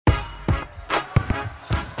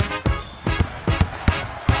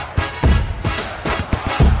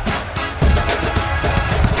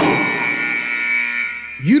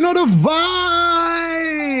You know the vibes.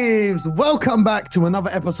 Welcome back to another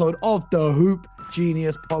episode of the Hoop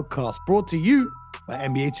Genius podcast, brought to you by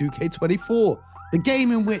NBA 2K24, the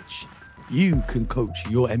game in which you can coach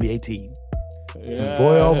your NBA team. Yeah. And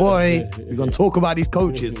boy, oh boy, we're going to talk about these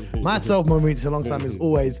coaches. Myself, Moments, alongside me as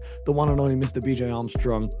always, the one and only Mr. BJ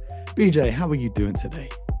Armstrong. BJ, how are you doing today?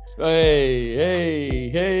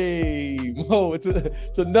 Hey, Mo, it's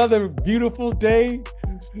another beautiful day.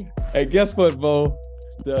 And guess what, Mo?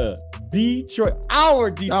 Our Detroit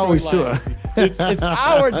Lions. It's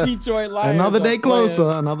our Detroit Lions. Another day closer.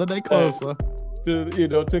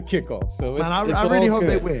 To kickoff. So man, I really hope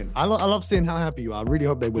they win. I love seeing how happy you are. I really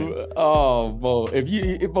hope they win. Oh, Mo,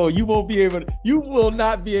 you will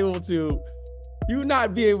not be able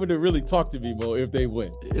to really talk to me, Mo, if they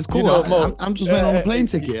win. It's cool. Mo, I'm just waiting on the plane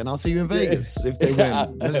ticket, and I'll see you in Vegas if they win.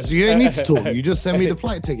 You ain't need to talk. You just send me the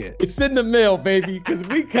flight ticket. It's in the mail, baby. Because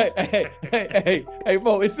we can. Hey,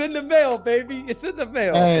 Mo, it's in the mail, baby. It's in the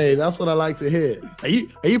mail. Hey, that's what I like to hear. Are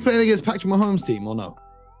you playing against Patrick Mahomes' team or no?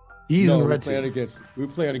 We're playing against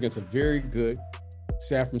a very good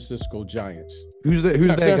San Francisco Giants. Who's their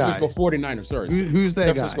guy? San Francisco 49ers. Sorry. Who's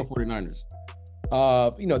their guy? San Francisco 49ers.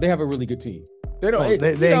 They have a really good team. They ain't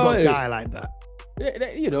got a guy like that.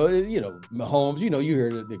 Mahomes, you hear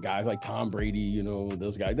the guys like Tom Brady,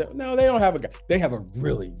 those guys. No, they don't have a guy. They have a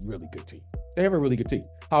really, really good team.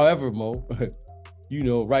 However, Mo,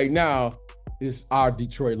 right now, it's our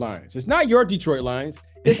Detroit Lions. It's not your Detroit Lions.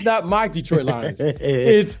 It's not my Detroit Lions.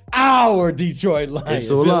 It's our Detroit Lions. It's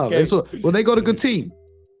all love. Okay? Well, they got a good team.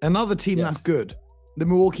 Another team that's good. The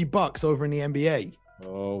Milwaukee Bucks over in the NBA.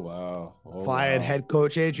 Oh, wow. Fired head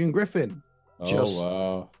coach Adrian Griffin.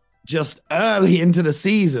 Wow. Just early into the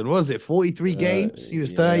season, what was it 43 games? He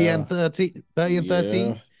was 30 and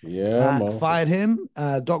 13. Yeah. Fired him.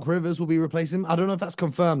 Doc Rivers will be replacing him. I don't know if that's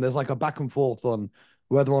confirmed. There's like a back and forth on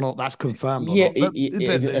whether or not that's confirmed or not. But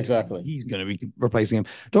exactly. He's going to be replacing him.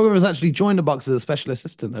 Doc Rivers actually joined the Bucks as a special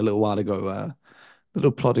assistant a little while ago. A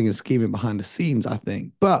little plotting and scheming behind the scenes, I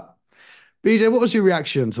think. But BJ, what was your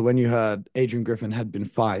reaction to when you heard Adrian Griffin had been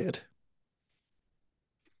fired?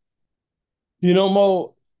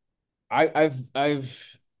 Mo, I've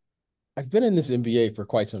been in this NBA for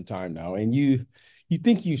quite some time now, and you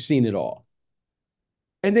think you've seen it all.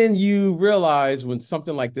 And then you realize when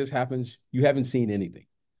something like this happens, you haven't seen anything.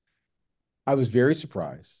 I was very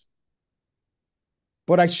surprised.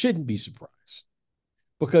 But I shouldn't be surprised.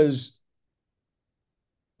 Because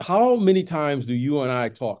how many times do you and I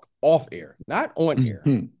talk off air, not on air,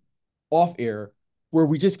 off air, where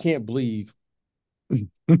we just can't believe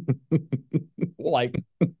like,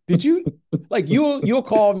 did you, like, you'll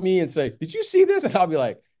call me and say, did you see this? And I'll be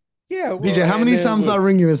like, yeah. Well, BJ, how many times I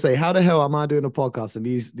ring you and say, how the hell am I doing a podcast and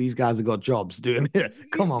these guys have got jobs doing it?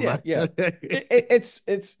 Come on, man. Yeah.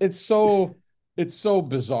 It's so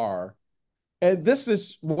bizarre. And this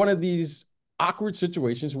is one of these awkward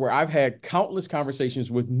situations where I've had countless conversations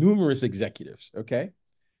with numerous executives, okay?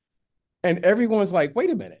 And everyone's like, wait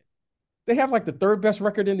a minute. They have like the third best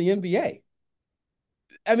record in the NBA.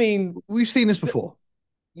 I mean, we've seen this before.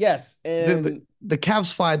 Yes. And the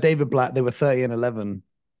Cavs fired David Blatt. They were 30-11.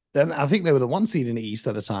 Then I think they were the 1 seed in the East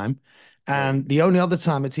at the time. And the only other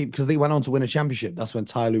time a team, because they went on to win a championship, that's when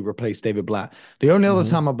Ty Lue replaced David Blatt. The only other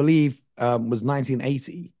time I believe was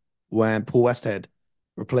 1980 when Paul Westhead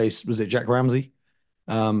replaced, was it Jack Ramsey?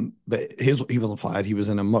 But he wasn't fired. He was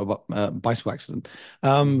in a bicycle accident.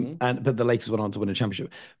 But the Lakers went on to win a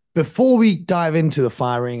championship. Before we dive into the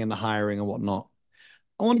firing and the hiring and whatnot,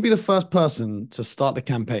 I want to be the first person to start the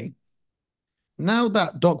campaign. Now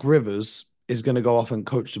that Doc Rivers is going to go off and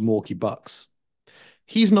coach the Milwaukee Bucks,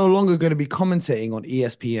 he's no longer going to be commentating on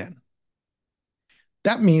ESPN.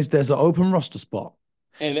 That means there's an open roster spot.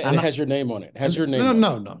 And it has your name on it.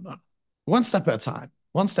 No. One step at a time.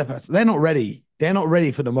 They're not ready. They're not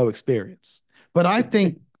ready for the Mo experience. But I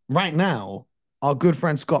think right now, our good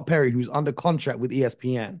friend Scott Perry, who's under contract with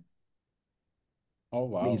ESPN,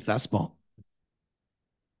 needs that spot.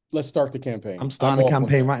 Let's start the campaign. I'm starting a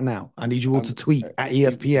campaign right now. I need you all to tweet at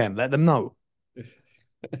ESPN. Let them know.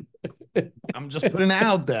 I'm just putting it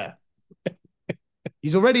out there.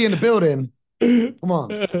 He's already in the building. Come on.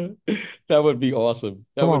 That would be awesome.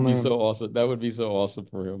 That would be so awesome. That would be so awesome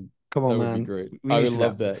for him. Come on, man. That would be great. I would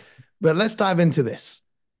love that. But let's dive into this.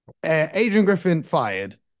 Adrian Griffin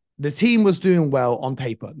fired. The team was doing well on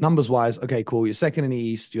paper. Numbers-wise, okay, cool. You're second in the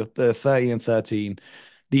East. You're 30-13.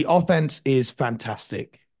 The offense is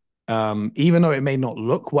fantastic. Even though it may not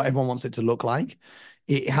look what everyone wants it to look like,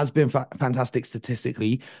 it has been fantastic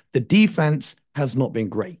statistically. The defense has not been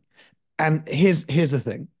great. And here's the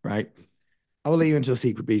thing, right? I will let you into a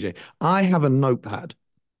secret, BJ. I have a notepad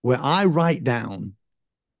where I write down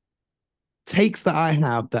takes that I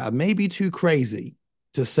have that are maybe too crazy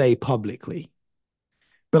to say publicly.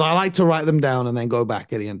 But I like to write them down and then go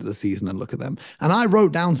back at the end of the season and look at them. And I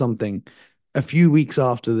wrote down something a few weeks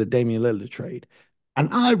after the Damian Lillard trade. And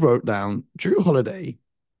I wrote down Drew Holiday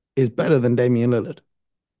is better than Damian Lillard,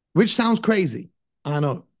 which sounds crazy. I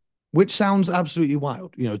know, which sounds absolutely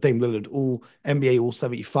wild. You know, Dame Lillard, all NBA, all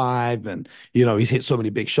 75, and, you know, he's hit so many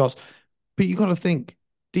big shots. But you got to think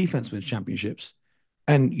defense wins championships.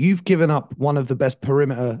 And you've given up one of the best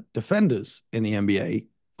perimeter defenders in the NBA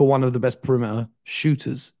for one of the best perimeter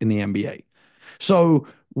shooters in the NBA. So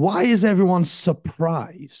why is everyone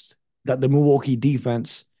surprised that the Milwaukee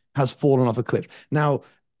defense has fallen off a cliff? Now,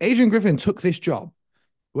 Adrian Griffin took this job.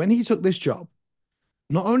 When he took this job,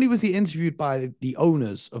 not only was he interviewed by the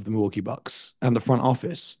owners of the Milwaukee Bucks and the front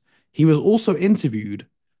office, he was also interviewed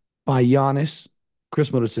by Giannis,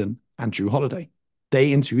 Chris Middleton, and Drew Holiday.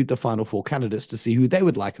 They interviewed the final four candidates to see who they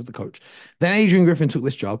would like as the coach. Then Adrian Griffin took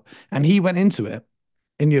this job and he went into it.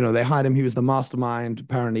 And, you know, they hired him. He was the mastermind,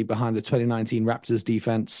 apparently, behind the 2019 Raptors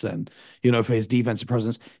defense and, you know, for his defensive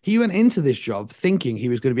presence. He went into this job thinking he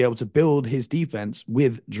was going to be able to build his defense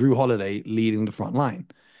with Drew Holiday leading the front line.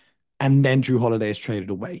 And then Drew Holiday is traded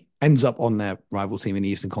away, ends up on their rival team in the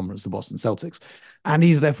Eastern Conference, the Boston Celtics. And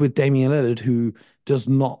he's left with Damian Lillard, who does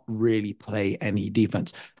not really play any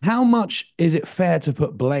defense. How much is it fair to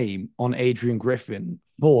put blame on Adrian Griffin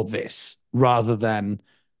for this rather than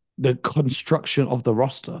the construction of the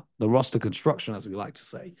roster construction, as we like to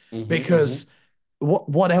say? Because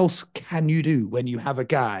what else can you do when you have a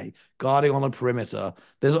guy guarding on the perimeter?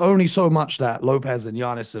 There's only so much that Lopez and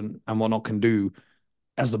Giannis and whatnot can do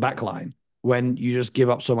as the backline when you just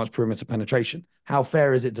give up so much perimeter penetration. How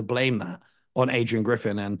fair is it to blame that on Adrian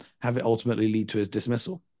Griffin and have it ultimately lead to his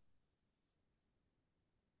dismissal?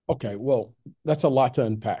 Okay, well, that's a lot to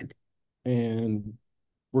unpack. And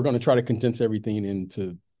we're going to try to condense everything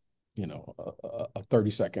into, you know, a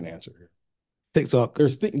 30-second answer here. TikTok.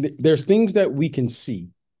 There's things that we can see,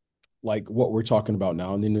 like what we're talking about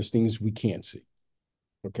now, and then there's things we can't see.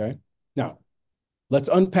 Okay? Now, let's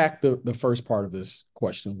unpack the first part of this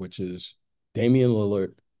question, which is Damian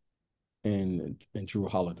Lillard and Drew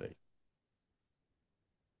Holiday.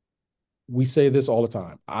 We say this all the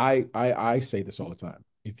time. I say this all the time.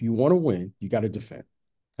 If you want to win, you got to defend.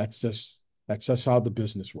 That's just how the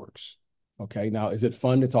business works. Okay. Now, is it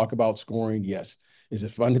fun to talk about scoring? Yes. Is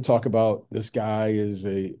it fun to talk about this guy is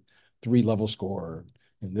a 3-level scorer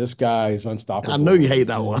and this guy is unstoppable? I know you hate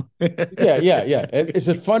that one. Yeah. Is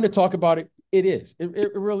it fun to talk about it? It is.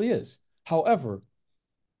 It really is. However,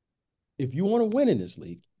 if you want to win in this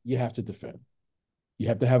league, you have to defend. You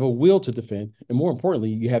have to have a will to defend. And more importantly,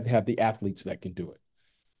 you have to have the athletes that can do it.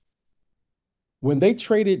 When they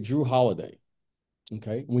traded Drew Holiday,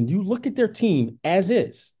 okay, when you look at their team as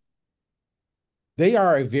is, they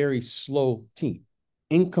are a very slow team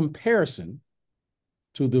in comparison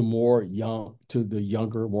to the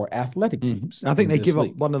younger, more athletic teams. I think they give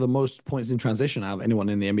up one of the most points in transition out of anyone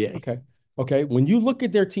in the NBA. Okay. When you look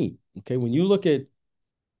at their team, okay, when you look at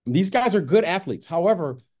these guys are good athletes.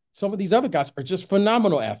 However, some of these other guys are just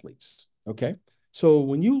phenomenal athletes. Okay. So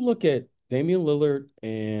when you look at Damian Lillard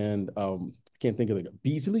and I can't think of the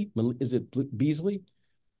Beasley. Is it Beasley?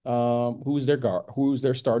 Who's their guard? Who's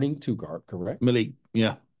their starting 2 guard? Correct. Malik.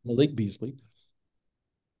 Yeah. Malik Beasley.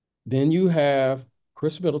 Then you have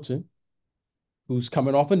Chris Middleton, who's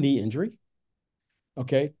coming off a knee injury.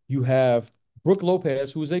 Okay. You have Brook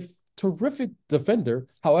Lopez, who's a terrific defender.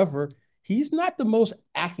 However, he's not the most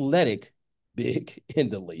athletic big in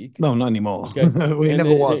the league. No, not anymore. Okay. We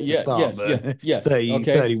never was to start. Yes.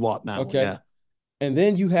 30 watt now. Okay. Yeah. And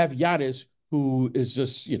then you have Giannis, who is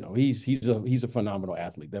just, you know, he's a phenomenal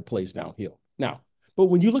athlete that plays downhill. Now, but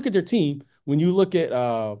when you look at their team, when you look at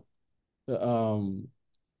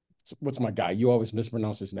what's my guy? You always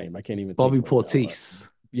mispronounce his name. I can't even Bobby Portis.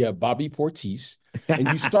 Yeah, Bobby Portis. And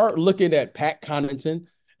you start looking at Pat Connaughton,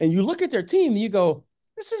 and you look at their team, and you go,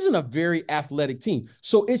 this isn't a very athletic team.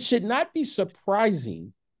 So it should not be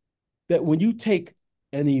surprising that when you take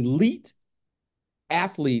an elite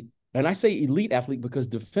athlete, and I say elite athlete because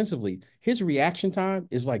defensively, his reaction time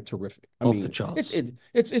is like terrific. Off the charts. It's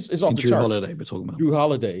off the charts. Drew Holiday, we're talking about. Drew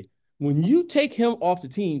Holiday. When you take him off the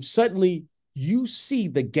team, suddenly you see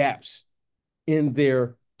the gaps in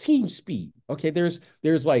their team speed. Okay, there's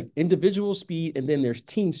like individual speed and then there's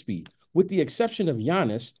team speed. With the exception of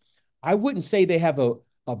Giannis, I wouldn't say they have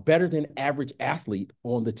a better than average athlete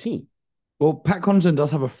on the team. Well, Pat Connaughton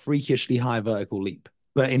does have a freakishly high vertical leap.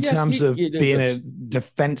 But in terms of being a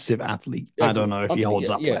defensive athlete, I don't know if he holds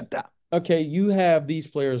up like that. Okay, you have these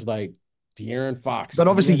players like De'Aaron Fox, But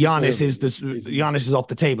obviously, D'Angelo Giannis Swift is this. Giannis is off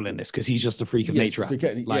the table in this because he's just a freak of yes, nature athlete.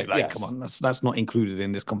 yeah, Come yes. on, that's not included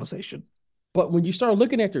in this conversation. But when you start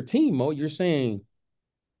looking at their team, Mo, you're saying,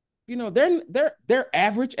 they're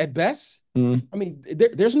average at best. Mm. I mean,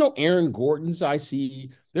 there's no Aaron Gordons I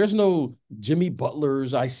see. There's no Jimmy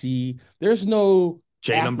Butlers I see. There's no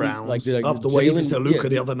Jalen athletes like Browns the after what he did to Jalen. Yeah, Luca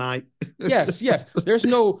the other night. yes, yes. There's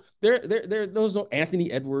no there's no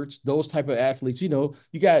Anthony Edwards, those type of athletes. You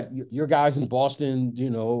got your guys in Boston,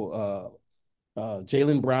 Jalen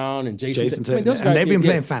Brown and Jason. Jason I mean, Tatum, those and guys, they've yeah, been yeah.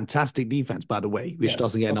 playing fantastic defense, by the way, which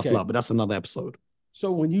doesn't Yes. get enough Okay. love. But that's another episode.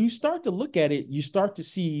 So when you start to look at it, you start to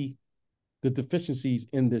see the deficiencies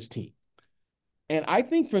in this team. And I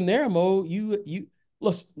think from there, Mo, you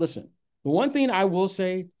listen. The one thing I will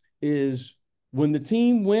say is when the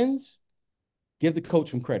team wins, give the coach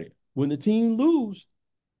some credit. When the team lose,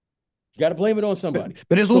 you got to blame it on somebody.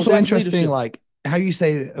 But it's So also that's interesting, leadership. like how you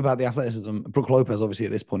say about the athleticism. Brook Lopez, obviously,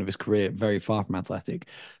 at this point of his career, very far from athletic.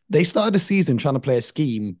 They started the season trying to play a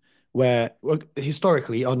scheme where,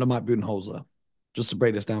 historically, under Mike Budenholzer, just to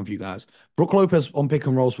break this down for you guys, Brook Lopez on pick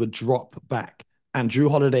and rolls would drop back, and Drew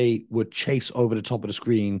Holiday would chase over the top of the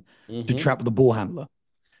screen to Mm-hmm. trap the ball handler.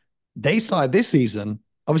 They started this season.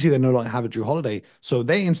 Obviously, they no longer have a Drew Holiday. So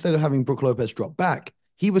they, instead of having Brook Lopez drop back,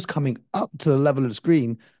 he was coming up to the level of the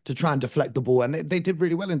screen to try and deflect the ball. And they did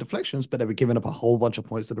really well in deflections, but they were giving up a whole bunch of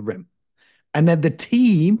points to the rim. And then the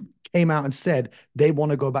team came out and said they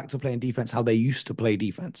want to go back to playing defense how they used to play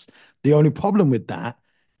defense. The only problem with that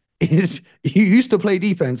is you used to play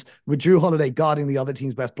defense with Drew Holiday guarding the other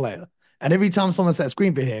team's best player. And every time someone set a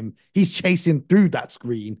screen for him, he's chasing through that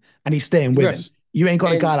screen and he's staying with him. Yes. You ain't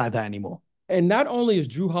got a guy And like that anymore. and not only is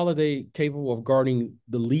Drew Holiday capable of guarding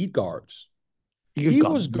the lead guards, You've he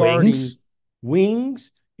got was guarding wings.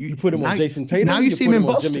 wings. You You put him on now, Jason now Tatum. you You see him put in him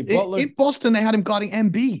on Boston. Jimmy Butler. In Boston, they had him guarding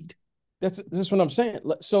Embiid. That's what I'm saying.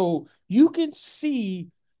 So you can see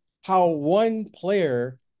how one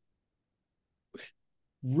player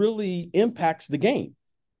really impacts the game.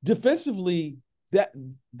 Defensively, that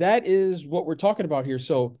is what we're talking about here.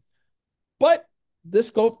 So, but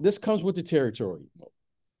this comes with the territory.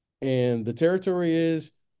 And the territory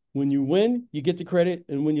is when you win, you get the credit,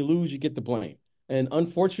 and when you lose, you get the blame. And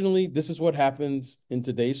unfortunately, this is what happens in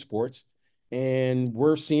today's sports. And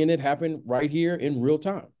we're seeing it happen right here in real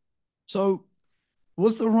time. So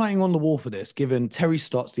was the writing on the wall for this, given Terry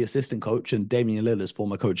Stotts, the assistant coach, and Damian Lillard's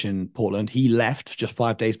former coach in Portland, he left just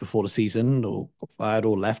 5 days before the season, or got fired,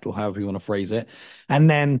 or left, or however you want to phrase it. And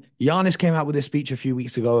then Giannis came out with this speech a few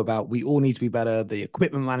weeks ago about we all need to be better, the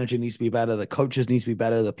equipment manager needs to be better, the coaches need to be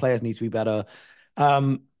better, the players need to be better.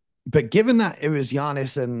 But given that it was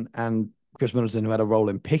Giannis and Chris Middleton who had a role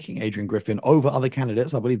in picking Adrian Griffin over other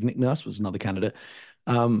candidates, I believe Nick Nurse was another candidate.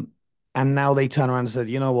 And now they turn around and said,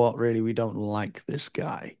 you know what, really, we don't like this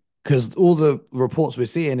guy. Because all the reports we're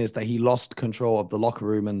seeing is that he lost control of the locker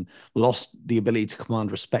room and lost the ability to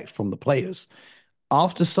command respect from the players.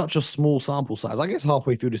 After such a small sample size, I guess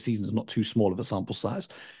halfway through the season is not too small of a sample size.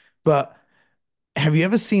 But have you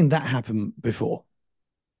ever seen that happen before?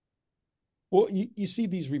 Well, you see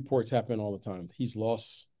these reports happen all the time. He's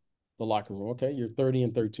lost the locker room. Okay, you're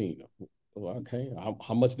 30-13. Okay,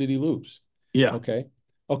 how much did he lose? Yeah. Okay,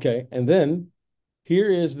 okay, and then here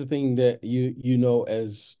is the thing that you know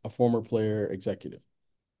as a former player executive.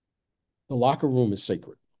 The locker room is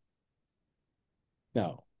sacred.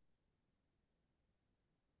 Now,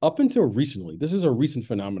 up until recently, this is a recent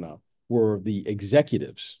phenomenon where the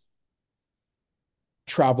executives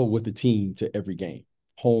travel with the team to every game,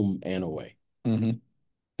 home and away. Mm-hmm.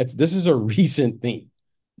 This is a recent thing.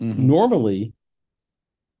 Mm-hmm. Normally,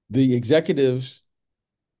 the executives,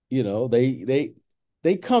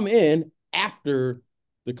 they come in after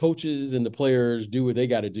the coaches and the players do what they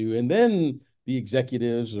got to do, and then the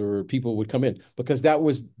executives or people would come in because that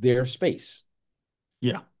was their space.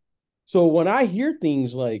 Yeah. So when I hear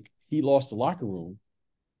things like he lost the locker room,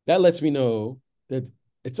 that lets me know that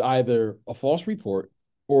it's either a false report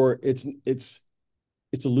or it's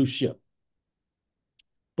a loose ship.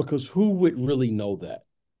 Because who would really know that?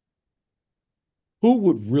 Who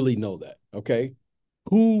would really know that? Okay.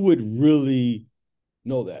 Who would really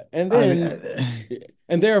know that? And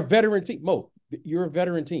and they're a veteran team. Mo, you're a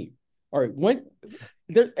veteran team. All right. When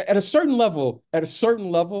they're at a certain level,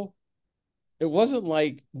 it wasn't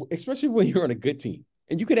like, especially when you're on a good team,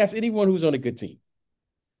 and you could ask anyone who's on a good team.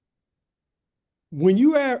 When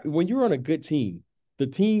you're on a good team, the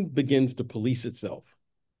team begins to police itself.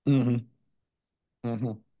 Mm-hmm.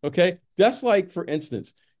 Mm-hmm. Okay. That's like, for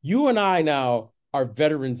instance, you and I now are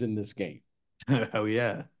veterans in this game. Oh,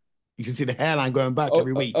 yeah. You can see the hairline going back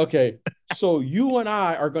every week. Okay. So you and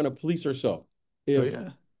I are going to police ourselves. Oh If yeah.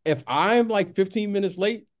 if I'm like 15 minutes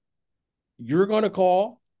late, you're going to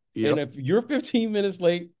call. And Yep. if you're 15 minutes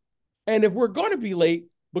late, and if we're going to be late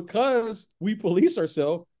because we police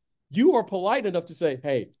ourselves, you are polite enough to say,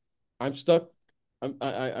 "Hey, I'm stuck.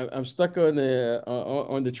 I'm stuck on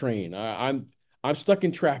the train. I'm stuck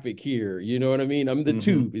in traffic here. You know what I mean? I'm the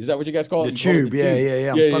tube. Is that what you guys call The it? You call it the tube. Yeah, tube. yeah,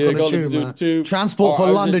 yeah. I'm Yeah, stuck yeah. on They the call it tube, the man. tube. Transport Or for I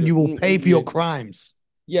was just London, you will pay for yeah. your crimes.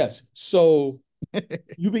 Yes. So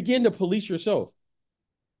you begin to police yourself.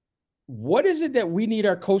 What is it that we need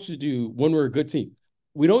our coach to do when we're a good team?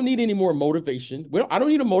 We don't need any more motivation. I don't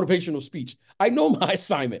need a motivational speech. I know my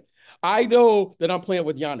assignment. I know that I'm playing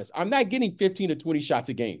with Giannis. I'm not getting 15 to 20 shots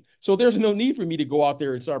a game. So there's no need for me to go out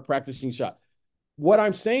there and start practicing shot. What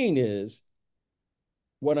I'm saying is,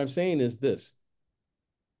 this.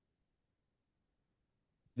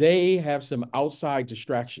 They have some outside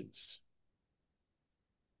distractions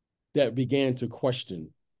that began to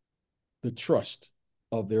question the trust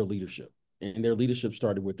of their leadership. And their leadership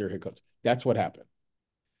started with their head coach. That's what happened.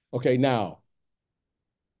 Okay, now,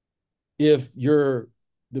 if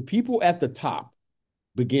the people at the top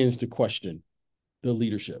begins to question the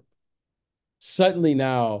leadership, suddenly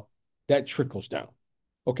now that trickles down.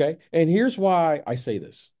 Okay. And here's why I say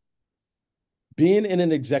this. Being in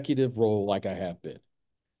an executive role like I have been,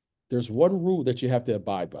 there's one rule that you have to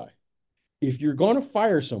abide by. If you're going to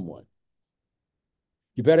fire someone,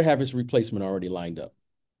 you better have his replacement already lined up.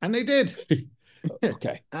 And they did.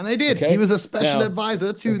 Okay. And they did. He Okay. was a special Now,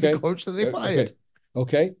 advisor to the okay. coach that they Okay. fired.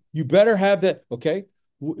 Okay. You better have that. Okay.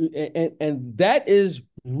 And that is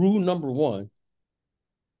rule number one.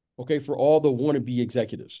 Okay. For all the wannabe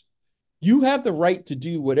executives, you have the right to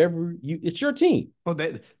do whatever it's your team. Oh,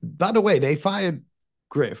 by the way, they fired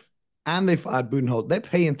Griff and they fired Budenholzer. They're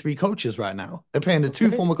paying 3 coaches right now. They're paying the 2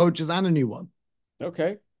 former coaches and a new one.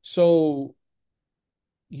 Okay. So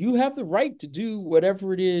you have the right to do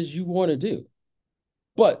whatever it is you want to do.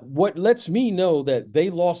 But what lets me know that they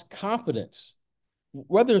lost confidence,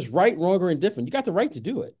 whether it's right, wrong, or indifferent, you got the right to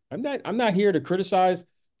do it. I'm not here to criticize.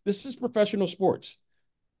 This is professional sports.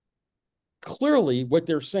 Clearly what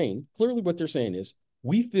they're saying is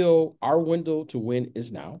we feel our window to win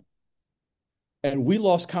is now. And we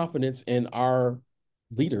lost confidence in our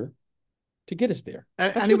leader to get us there.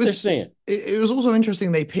 That's what they're saying. It was also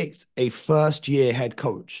interesting they picked a first-year head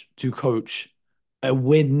coach to coach a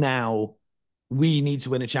win now. We need to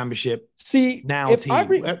win a championship. See, now team.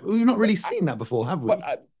 We've not really seen that before, have we?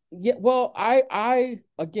 I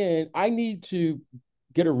need to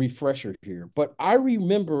get a refresher here. But I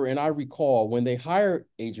remember and I recall when they hired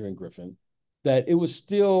Adrian Griffin that it was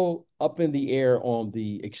still up in the air on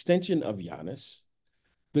the extension of Giannis.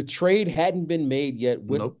 The trade hadn't been made yet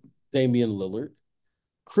with Damian Lillard.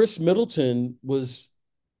 Chris Middleton was,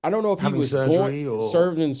 I don't know if he was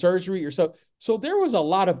served in surgery or so. So there was a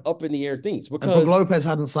lot of up in the air things because Brook Lopez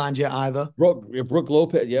hadn't signed yet either. Brook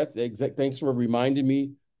Lopez, yes, thanks for reminding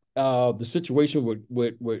me. The situation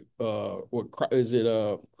with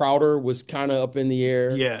Crowder was kind of up in the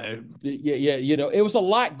air. Yeah. It was a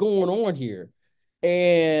lot going on here.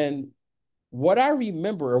 And what I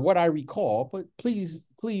remember or what I recall, but please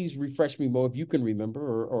refresh me, Mo, if you can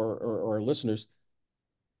remember or listeners,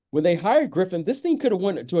 when they hired Griffin, this thing could have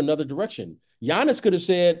went to another direction. Giannis could have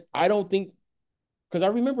said, I don't think, because I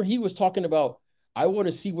remember he was talking about, I want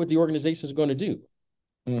to see what the organization is going to do.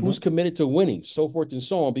 Who's committed to winning, so forth and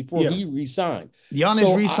so on, before he re-signed.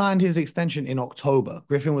 Giannis re-signed his extension in October.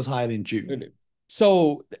 Griffin was hired in June.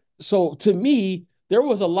 So to me, there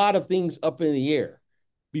was a lot of things up in the air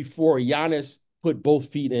before Giannis put both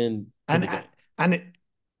feet in.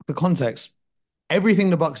 For context,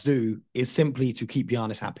 everything the Bucks do is simply to keep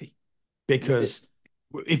Giannis happy. Because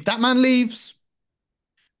if that man leaves,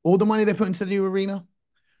 all the money they put into the new arena,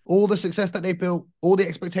 all the success that they built, all the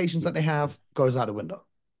expectations that they have goes out the window.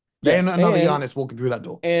 There's another Giannis walking through that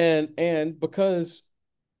door. And because,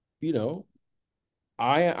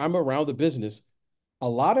 I'm around the business, a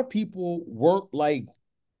lot of people weren't like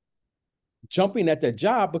jumping at that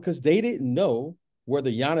job because they didn't know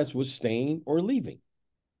whether Giannis was staying or leaving.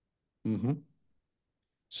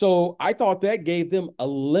 So I thought that gave them a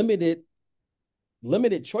limited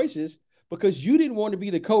choices because you didn't want to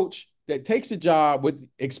be the coach that takes a job with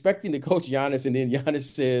expecting to coach Giannis, and then Giannis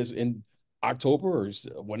says in October or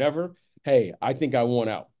whenever, hey, I think I want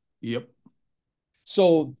out. Yep.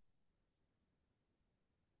 So,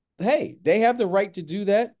 hey, they have the right to do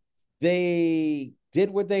that. They did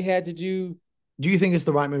what they had to do. Do you think it's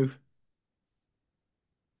the right move?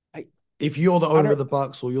 If you're the owner of the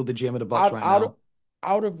Bucks or you're the GM of the Bucks right now.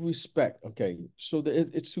 out of respect, okay, so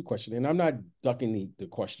it's two questions, and I'm not ducking the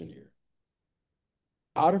question here.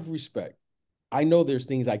 Out of respect, I know there's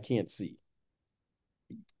things I can't see.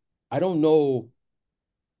 I don't know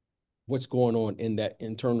what's going on in that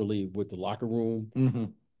internally with the locker room, Mm-hmm.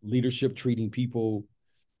 leadership treating people,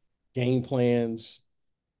 game plans,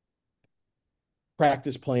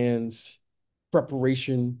 practice plans,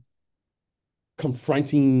 preparation,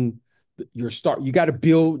 confronting your star. You got to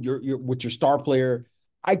build your with your star player.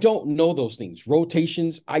 I don't know those things.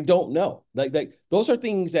 Rotations, I don't know. Like those are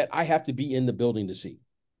things that I have to be in the building to see.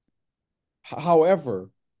 However,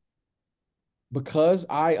 because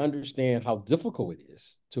I understand how difficult it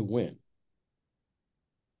is to win,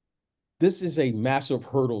 this is a massive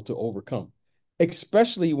hurdle to overcome,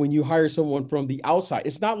 especially when you hire someone from the outside.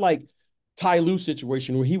 It's not like Ty Lue's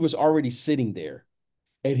situation where he was already sitting there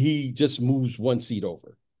and he just moves one seat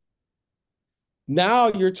over. Now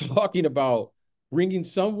you're talking about bringing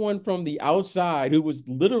someone from the outside who was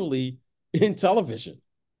literally in television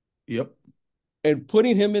Yep. and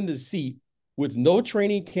putting him in the seat with no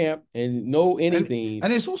training camp and no anything.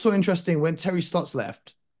 And it's also interesting when Terry Stotts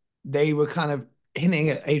left, they were kind of hinting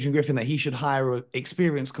at Adrian Griffin that he should hire an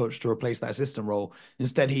experienced coach to replace that assistant role.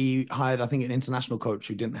 Instead, he hired, I think, an international coach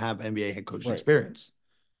who didn't have NBA head coaching Right. experience.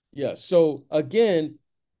 Yeah. So again,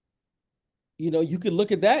 you could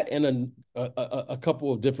look at that in a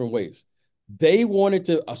couple of different ways. They wanted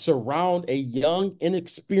to surround a young,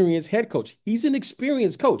 inexperienced head coach. He's an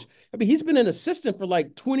experienced coach. I mean, he's been an assistant for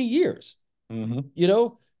like 20 years. Mm-hmm.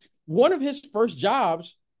 One of his first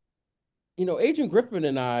jobs, Adrian Griffin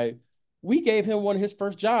and we gave him one of his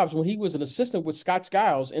first jobs when he was an assistant with Scott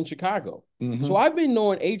Skiles in Chicago. Mm-hmm. So I've been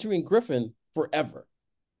knowing Adrian Griffin forever.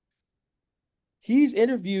 He's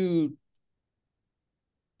interviewed,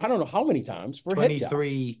 I don't know how many times for head jobs.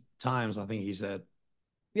 23 times, I think he said.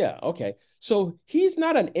 Yeah, okay. So he's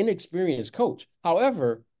not an inexperienced coach.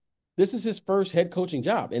 However, this is his first head coaching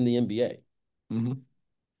job in the NBA. Mm-hmm.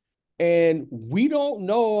 And we don't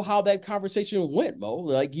know how that conversation went, Mo.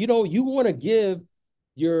 Like, you want to give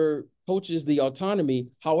your coaches the autonomy.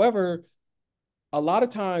 However, a lot of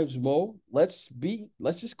times, Mo, let's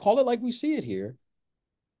just call it like we see it here.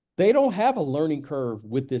 They don't have a learning curve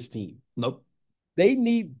with this team. Nope. They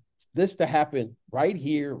need this to happen right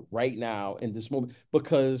here, right now, in this moment,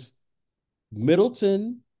 because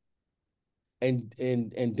Middleton and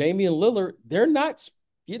Damian Lillard, they're not,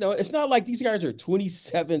 it's not like these guys are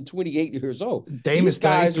 27, 28 years old. Dame These is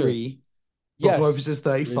guys 33. Brook yes, Lopez is this is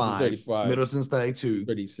 35. 35, Middleton's 32.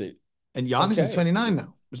 36. And Giannis is Okay. 29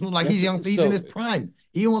 now. It's not like he's Yes. young. He's in his prime.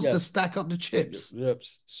 He wants to Yes. stack up the chips.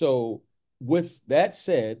 So with that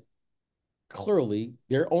said, clearly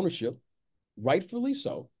their ownership, rightfully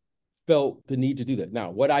so, felt the need to do that.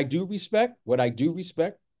 Now, what I do respect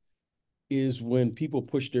is when people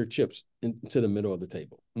push their chips into the middle of the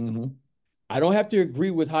table. Mm-hmm. I don't have to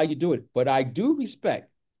agree with how you do it, but I do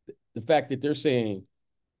respect the fact that they're saying,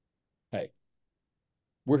 hey,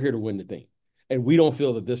 we're here to win the thing. And we don't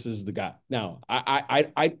feel that this is the guy. Now,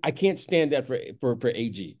 I can't stand that for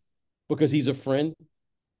AG because he's a friend,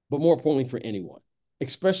 but more importantly for anyone,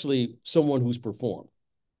 especially someone who's performed.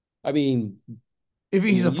 I mean, if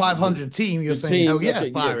he's a 500 team, you're saying, oh yeah,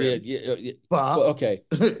 okay, fire him. Yeah. But okay,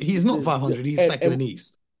 he's not 500. He's second in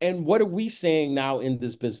East. And what are we saying now in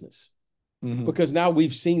this business? Mm-hmm. Because now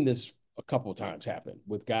we've seen this a couple of times happen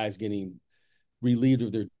with guys getting relieved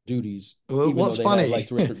of their duties. Well, what's funny, like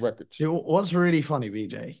terrific records. What's really funny,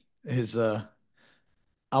 BJ, is I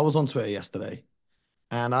was on Twitter yesterday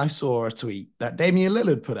and I saw a tweet that Damian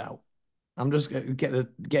Lillard put out. I'm just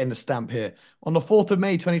getting the stamp here. On the 4th of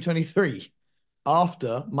May, 2023,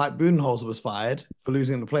 after Mike Budenholzer was fired for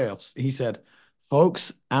losing the playoffs, he said,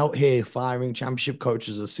 folks out here firing championship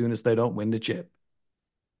coaches as soon as they don't win the chip.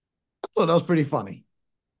 I thought that was pretty funny.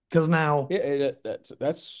 Because now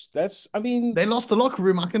that's I mean, they lost the locker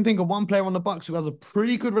room. I can think of one player on the Bucks who has a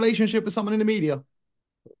pretty good relationship with someone in the media.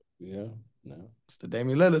 Yeah, no. Mr.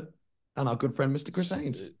 Damian Lillard and our good friend Mr. Chris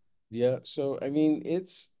Haynes. Yeah, so I mean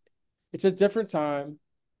it's a different time.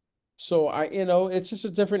 So it's just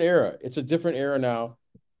a different era. It's a different era now.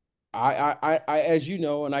 I as you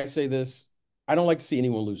know, and I say this, I don't like to see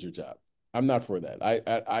anyone lose their job. I'm not for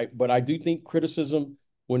that. But I do think criticism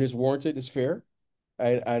when it's warranted is fair.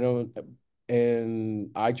 I don't, and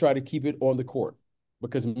I try to keep it on the court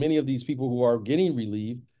because many of these people who are getting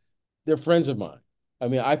relieved, they're friends of mine. I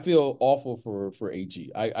mean, I feel awful for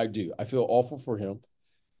AG. I do. I feel awful for him.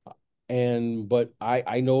 But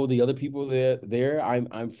I know the other people there.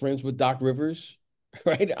 I'm friends with Doc Rivers,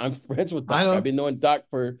 right? I'm friends with Doc. I've been knowing Doc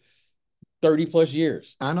for 30 plus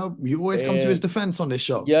years. I know you always come to his And defense on this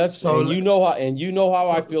show. yes, So, and you know how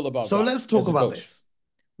I so, feel about so Doc let's talk as a about coach. this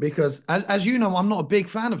because, as you know, I'm not a big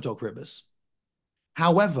fan of Doc Rivers.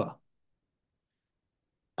 However,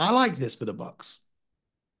 I like this for the Bucks.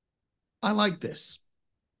 I like this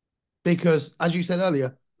because, as you said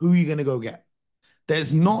earlier, who are you going to go get?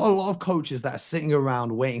 There's not a lot of coaches that are sitting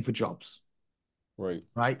around waiting for jobs, Right.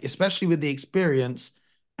 right? Especially with the experience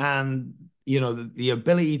and the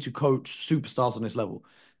ability to coach superstars on this level.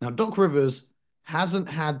 Now, Doc Rivers hasn't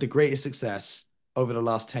had the greatest success over the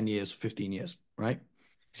last 10 years, 15 years, right?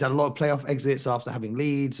 He's had a lot of playoff exits after having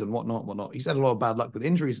leads and whatnot. He's had a lot of bad luck with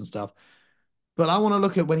injuries and stuff. But I want to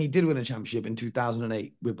look at when he did win a championship in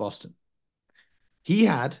 2008 with Boston. He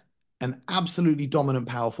had an absolutely dominant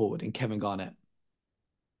power forward in Kevin Garnett,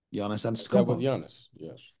 Giannis That was Antetokounmpo. Giannis.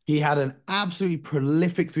 Yes. He had an absolutely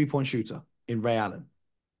prolific three-point shooter in Ray Allen.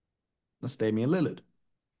 That's Damian Lillard.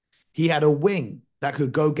 He had a wing that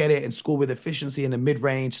could go get it and score with efficiency in the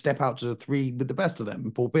mid-range, step out to the three with the best of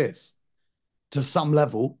them, Paul Pierce. To some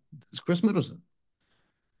level, it's Chris Middleton.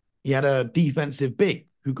 He had a defensive big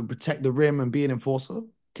who could protect the rim and be an enforcer,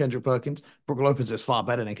 Kendrick Perkins. Brook Lopez is far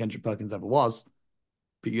better than Kendrick Perkins ever was,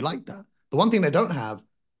 but you like that. The one thing they don't have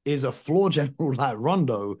is a floor general like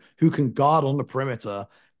Rondo who can guard on the perimeter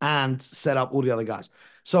and set up all the other guys.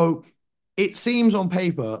 So it seems on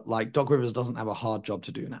paper like Doc Rivers doesn't have a hard job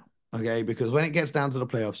to do now. Okay, because when it gets down to the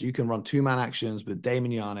playoffs, you can run two-man actions with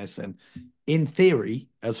Damian Giannis, and in theory,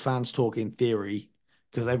 as fans talk in theory,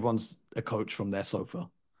 because everyone's a coach from their sofa.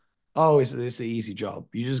 Oh, it's an easy job.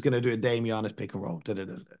 You're just gonna do a Damian Giannis pick and roll. Da, da,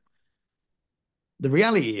 da, da. The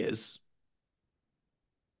reality is,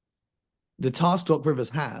 the task Doc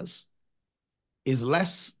Rivers has is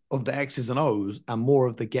less of the X's and O's and more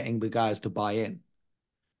of the getting the guys to buy in,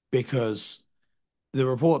 because the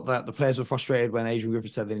report that the players were frustrated when Adrian Griffin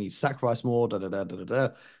said they need to sacrifice more, da da da da da.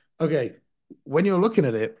 Okay, when you're looking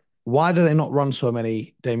at it, why do they not run so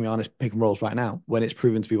many Damian Giannis pick and rolls right now when it's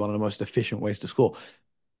proven to be one of the most efficient ways to score?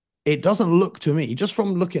 It doesn't look to me, just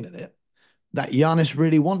from looking at it, that Giannis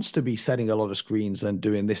really wants to be setting a lot of screens and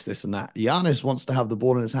doing this, and that. Giannis wants to have the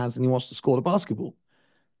ball in his hands and he wants to score the basketball.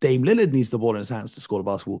 Dame Lillard needs the ball in his hands to score the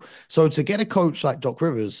basketball. So to get a coach like Doc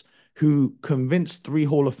Rivers, who convinced 3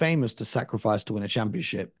 Hall of Famers to sacrifice to win a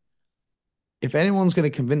championship, if anyone's going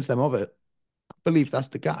to convince them of it, I believe that's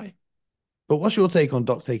the guy. But what's your take on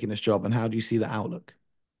Doc taking this job, and how do you see the outlook?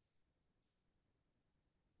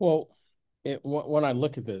 Well, when I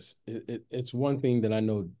look at this, it's one thing that I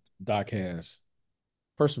know Doc has.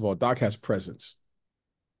 First of all, Doc has presence.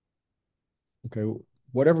 Okay.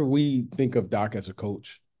 Whatever we think of Doc as a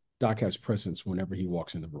coach, Doc has presence whenever he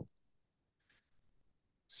walks in the room.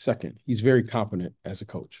 Second, he's very competent as a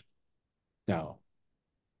coach. Now,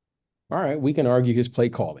 all right, we can argue his play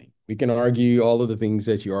calling. We can argue all of the things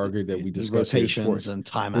that you argued that we discussed. Rotations and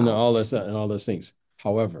timeouts. All those things.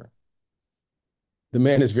 However, the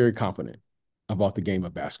man is very competent about the game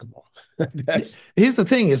of basketball. Here's the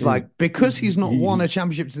thing: is like, because he's not won a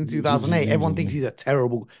championship since 2008, everyone thinks he's a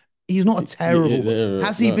terrible. He's not a terrible.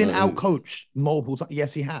 Has he been outcoached multiple times?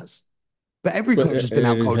 Yes, he has. But every coach has been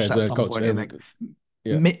outcoached at some point in their.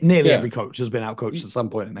 Nearly every coach has been outcoached at some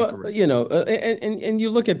point in their career. And you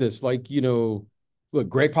look at this, like, look,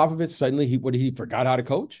 Greg Popovich suddenly he forgot how to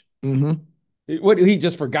coach. Mm-hmm. He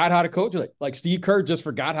just forgot how to coach? Like Steve Kerr just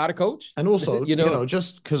forgot how to coach? And also,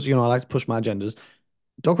 just because, I like to push my agendas,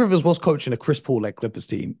 Doc Rivers was coaching a Chris Paul-led Clippers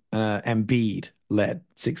team, Embiid-led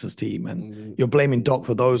Sixers team, and you're blaming Doc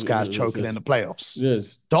for those guys choking in the playoffs.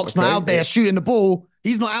 Yes. Doc's not out there shooting the ball.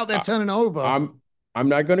 He's not out there turning it over. I'm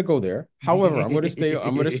not going to go there. However, I'm going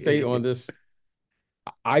to stay on this.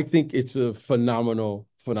 I think it's a phenomenal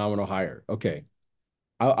hire. Okay.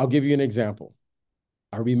 I'll give you an example.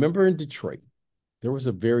 I remember in Detroit, there was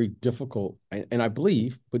a very difficult, and I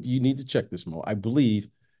believe, but you need to check this, Mo. I believe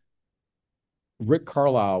Rick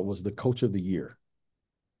Carlisle was the coach of the year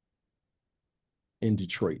in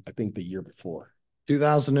Detroit, I think the year before.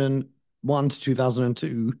 2001 to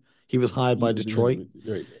 2002, he was hired by Detroit,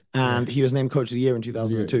 and he was named coach of the year in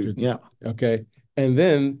 2002. Yeah. Okay. And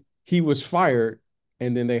then he was fired,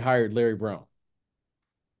 and then they hired Larry Brown.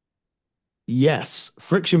 Yes.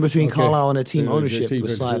 Friction between Carlisle and a team ownership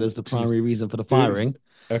was cited as the primary reason for the firing.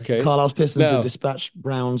 Okay. Carlisle's Pistons had dispatched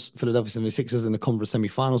Brown's Philadelphia 76ers in the conference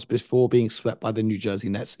semifinals before being swept by the New Jersey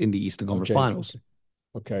Nets in the Eastern Conference Finals.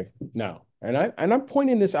 Okay. Now, and I'm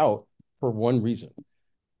pointing this out for one reason.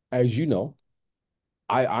 As you know,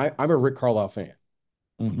 I'm a Rick Carlisle fan.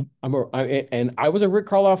 Mm-hmm. And I was a Rick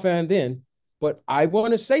Carlisle fan then, but I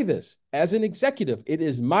want to say this as an executive, it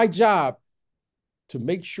is my job to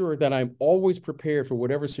make sure that I'm always prepared for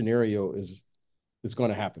whatever scenario is going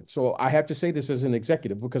to happen. So I have to say this as an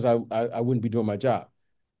executive because I wouldn't be doing my job.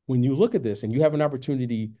 When you look at this and you have an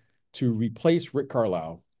opportunity to replace Rick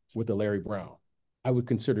Carlisle with a Larry Brown, I would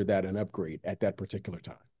consider that an upgrade at that particular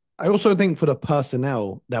time. I also think for the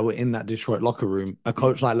personnel that were in that Detroit locker room, a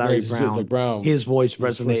coach like Larry Brown, his voice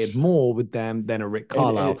resonated more with them than a Rick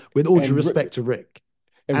Carlisle, with all due respect to Rick.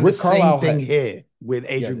 And Rick the Carlisle same thing here with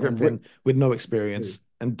Adrian Griffin with no experience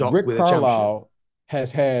and Doc with a championship.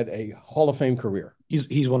 Has had a Hall of Fame career.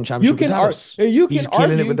 He's won a championship with Dallas. He's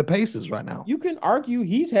killing it with the Pacers right now. You can argue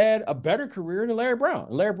he's had a better career than Larry Brown.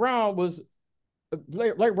 Larry Brown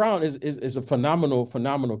is a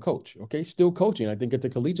phenomenal coach. Okay, still coaching, I think, at the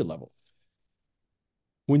collegiate level.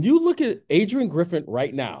 When you look at Adrian Griffin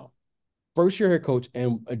right now, first-year head coach,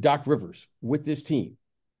 and Doc Rivers with this team,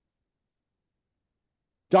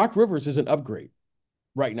 Doc Rivers is an upgrade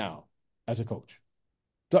right now as a coach.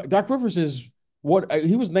 Doc Rivers is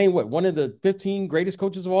he was named one of the 15 greatest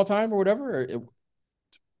coaches of all time or whatever.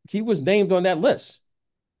 He was named on that list.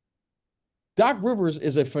 Doc Rivers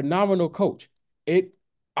is a phenomenal coach.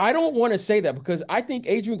 I don't want to say that because I think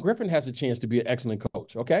Adrian Griffin has a chance to be an excellent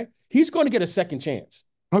coach. Okay, he's going to get a second chance.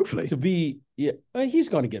 Hopefully, he's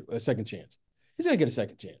going to get a second chance. He's going to get a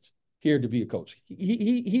second chance here to be a coach.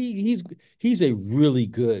 He's a really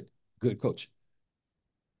good coach.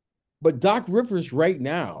 But Doc Rivers right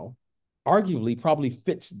now arguably probably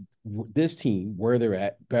fits this team where they're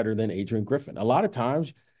at better than Adrian Griffin. A lot of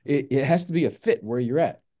times it has to be a fit where you're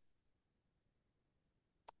at.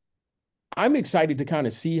 I'm excited to kind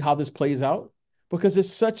of see how this plays out because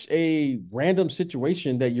it's such a random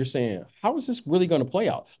situation that you're saying, how is this really going to play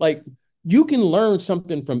out? Like, you can learn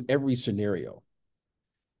something from every scenario.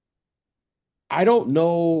 I don't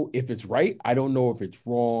know if it's right. I don't know if it's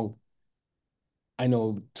wrong. I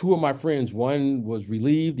know two of my friends, one was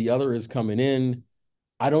relieved, the other is coming in.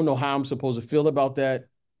 I don't know how I'm supposed to feel about that.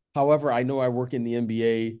 However, I know I work in the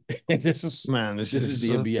NBA. this is the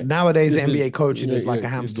NBA. Nowadays, the NBA coaching is like a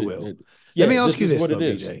hamster wheel. Let me ask you this, though,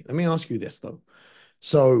 BJ. Let me ask you this, though.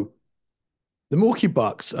 So the Milwaukee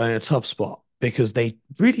Bucks are in a tough spot because they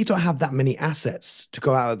really don't have that many assets to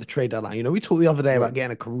go out at the trade deadline. You know, we talked the other day about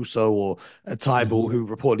getting a Caruso or a Tybalt who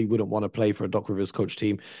reportedly wouldn't want to play for a Doc Rivers coach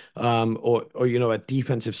team, or you know, a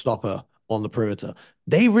defensive stopper on the perimeter.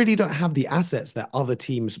 They really don't have the assets that other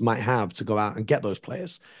teams might have to go out and get those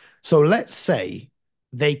players. So let's say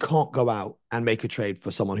they can't go out and make a trade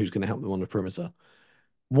for someone who's going to help them on the perimeter.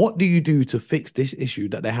 What do you do to fix this issue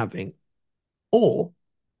that they're having? Or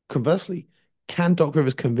conversely, can Doc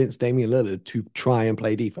Rivers convince Damian Lillard to try and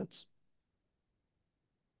play defense?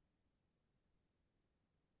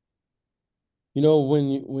 You know,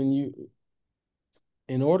 when you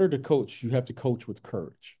in order to coach, you have to coach with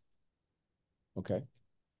courage. Okay.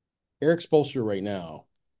 Eric Spoelstra right now,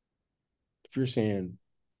 if you're saying,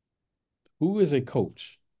 who is a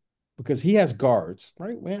coach? Because he has guards,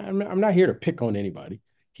 right? Man, I'm not here to pick on anybody.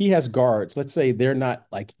 He has guards. Let's say they're not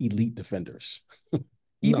like elite defenders.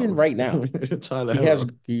 Even right now, he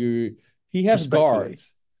has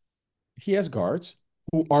guards. He has guards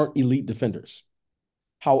who aren't elite defenders.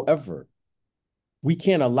 However, we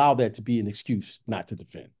can't allow that to be an excuse not to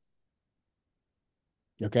defend.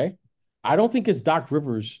 Okay? I don't think it's Doc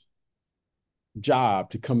Rivers'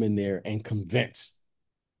 job to come in there and convince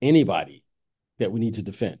anybody that we need to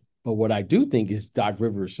defend. But what I do think is Doc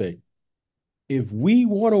Rivers say, if we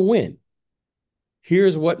want to win,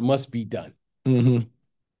 here's what must be done. Mm-hmm.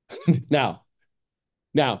 Now,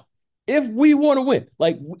 if we want to win,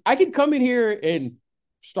 like I can come in here and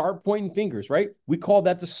start pointing fingers, right? We call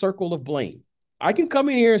that the circle of blame. I can come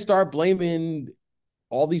in here and start blaming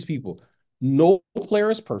all these people. No player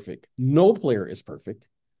is perfect. No player is perfect.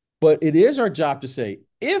 But it is our job to say,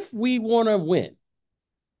 if we want to win,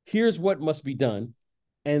 here's what must be done.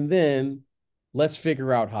 And then let's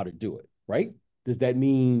figure out how to do it, right? Does that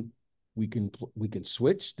mean we can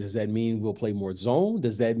switch? Does that mean we'll play more zone?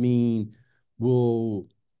 Does that mean we'll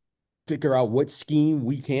figure out what scheme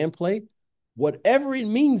we can play? Whatever it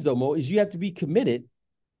means, though, Mo, is you have to be committed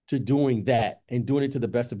to doing that and doing it to the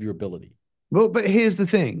best of your ability. Well, but here's the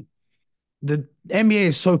thing. The NBA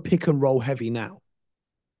is so pick and roll heavy now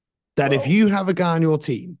that if you have a guy on your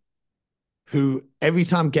team who every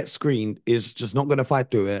time gets screened is just not going to fight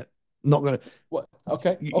through it, not going to. What?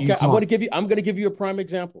 Okay. I'm going to give you a prime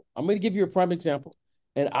example. And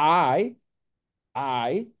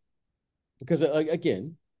because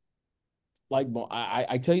again, like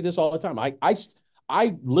I tell you this all the time.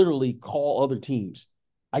 I literally call other teams.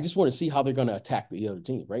 I just want to see how they're going to attack the other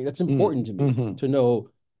team, right? That's important to me to know.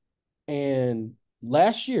 And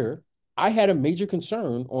last year, I had a major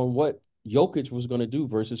concern on what Jokic was going to do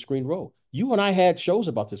versus screen roll. You and I had shows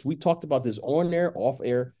about this. We talked about this on air, off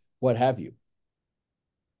air, what have you.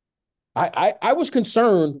 I was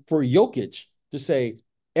concerned for Jokic to say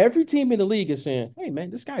every team in the league is saying, "Hey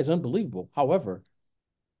man, this guy is unbelievable." However,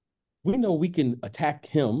 we know we can attack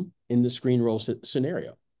him in the screen roll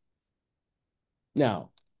scenario.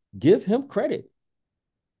 Now, give him credit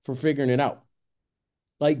for figuring it out.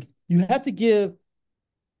 Like you have to give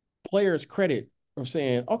players credit of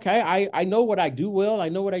saying, okay, I know what I do well, I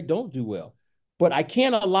know what I don't do well, but I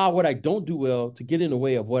can't allow what I don't do well to get in the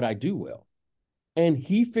way of what I do well. And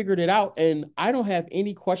he figured it out. And I don't have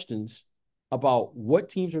any questions about what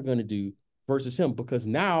teams are going to do versus him because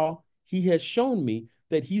now he has shown me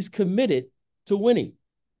that he's committed to winning.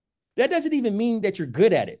 That doesn't even mean that you're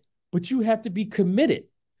good at it, but you have to be committed.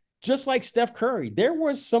 Just like Steph Curry, there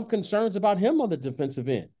was some concerns about him on the defensive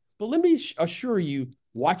end. But let me assure you,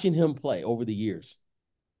 watching him play over the years,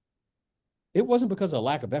 it wasn't because of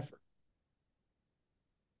lack of effort.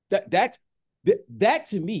 That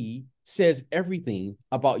to me says everything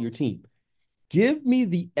about your team. Give me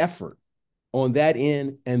the effort on that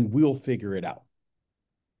end, and we'll figure it out.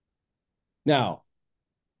 Now,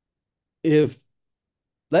 if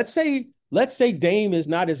let's say Dame is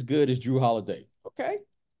not as good as Drew Holiday, okay.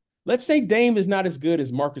 Let's say Dame is not as good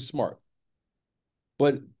as Marcus Smart,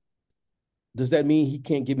 but does that mean he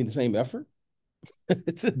can't give me the same effort?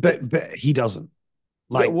 but he doesn't.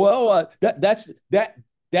 Like, well,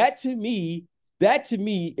 that to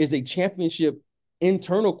me is a championship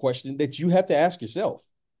internal question that you have to ask yourself.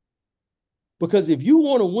 Because if you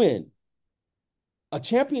want to win a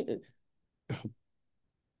champion,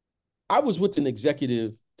 I was with an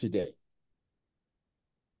executive today,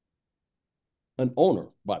 an owner,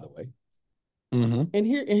 by the way. mm-hmm. And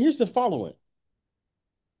here's the following.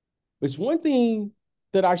 It's one thing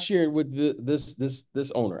that I shared with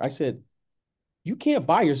this owner. I said, you can't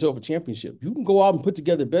buy yourself a championship. You can go out and put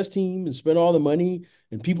together the best team and spend all the money,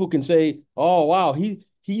 and people can say, "Oh wow, he's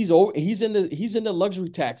in the luxury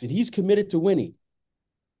tax and he's committed to winning."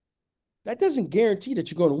 That doesn't guarantee that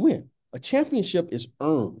you're going to win. A championship is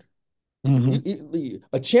earned. Mm-hmm.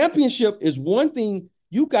 A championship is one thing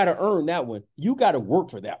you got to earn that one. You got to work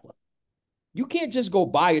for that one. You can't just go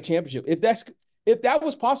buy a championship. If that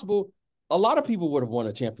was possible, a lot of people would have won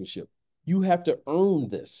a championship. You have to earn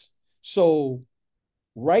this. So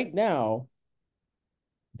right now,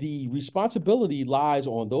 the responsibility lies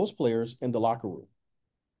on those players in the locker room.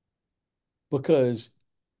 Because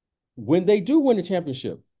when they do win a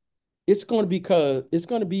championship, it's going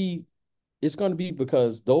to be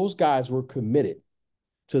because those guys were committed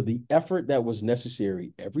to the effort that was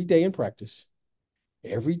necessary every day in practice,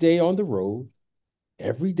 every day on the road,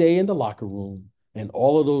 every day in the locker room, and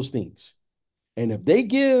all of those things. And if they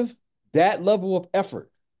give that level of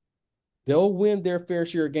effort, they'll win their fair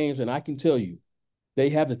share of games. And I can tell you, they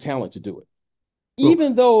have the talent to do it.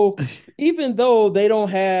 Even though they don't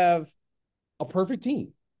have a perfect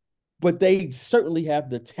team, but they certainly have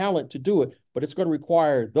the talent to do it. But it's going to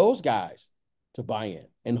require those guys to buy in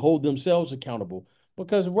and hold themselves accountable.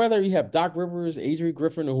 Because whether you have Doc Rivers, Adrian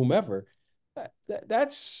Griffin, or whomever,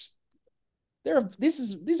 these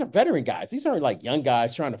are veteran guys. These aren't like young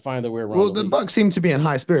guys trying to find their way around. Well, the Bucks seem to be in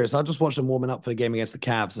high spirits. I just watched them warming up for the game against the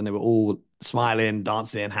Cavs, and they were all smiling,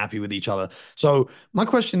 dancing, happy with each other. So my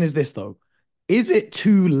question is this, though. Is it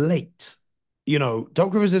too late? You know,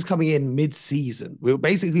 Doc Rivers is coming in mid-season. We're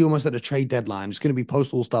basically almost at a trade deadline. It's going to be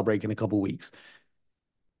post-All-Star break in a couple of weeks.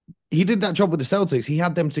 He did that job with the Celtics. He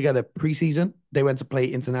had them together preseason. They went to play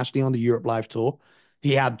internationally on the Europe Live Tour.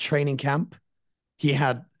 He had training camp. He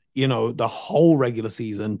had, the whole regular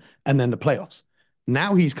season and then the playoffs.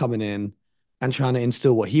 Now he's coming in and trying to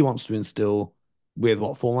instill what he wants to instill with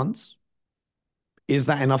 4 months? Is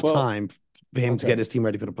that enough time for him to get his team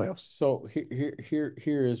ready for the playoffs? So here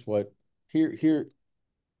is what here.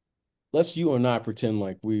 Let's you and I pretend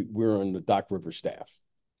like we're on the Doc Rivers staff.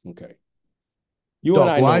 Okay.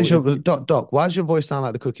 Doc, why does your voice sound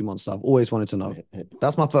like the Cookie Monster? I've always wanted to know.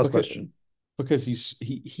 That's my first question. Because he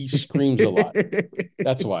screams a lot.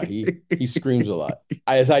 That's why he screams a lot.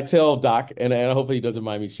 As I tell Doc, and I hope he doesn't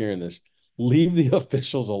mind me sharing this, leave the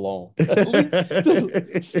officials alone.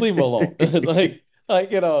 Just leave them alone.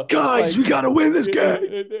 Guys, we gotta win this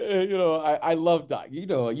game. I love Doc. You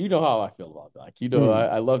know how I feel about Doc.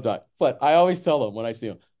 I love Doc. But I always tell him when I see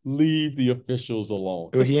him, leave the officials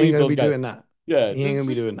alone. He ain't gonna be doing that. Yeah, he ain't gonna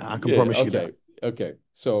be doing that. I can promise you that. Okay.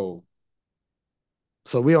 So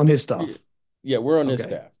we're on his stuff. Yeah, we're on his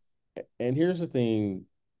staff. And here's the thing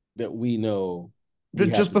that we know We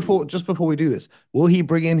have Just to do before it. we do this, will he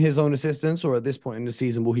bring in his own assistants, or at this point in the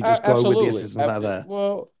season, will he just go with the Absolutely. assistants out there?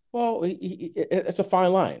 Well, it's a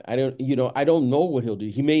fine line. I don't know what he'll do.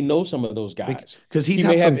 He may know some of those guys. Because he's He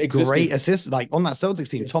had may have some great existing. assists, like on that Celtics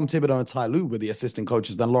team, Yes, Tom Thibodeau and Ty Lue were the assistant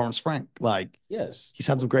coaches, then Lawrence Frank. Like yes. he's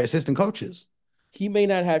had some great assistant coaches. He may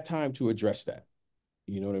not have time to address that.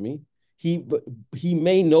 You know what I mean? But he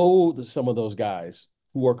may know some of those guys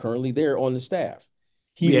who are currently there on the staff.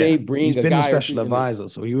 He Yeah, may he's bring a been the guy or two special in the advisor,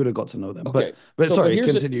 so he would have got to know them. okay. But So, but sorry,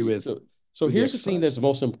 here's continue the with the here's the thing exercise. that's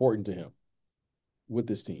most important to him with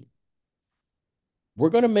this team. We're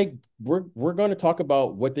gonna talk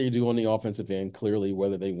about what they do on the offensive end, clearly,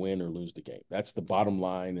 whether they win or lose the game. That's the bottom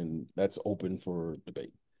line, and that's open for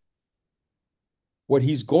debate. What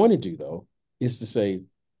he's going to do, though, is to say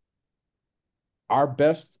our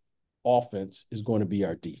best offense is going to be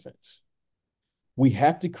our defense. We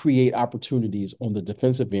have to create opportunities on the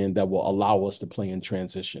defensive end that will allow us to play in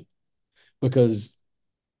transition because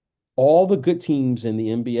all the good teams in the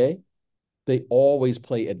NBA, they always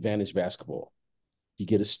play advantage basketball. You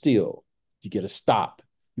get a steal, you get a stop,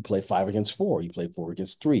 you play 5 against 4, you play 4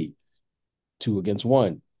 against 3, 2 against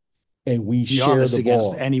 1, and we Be share honest the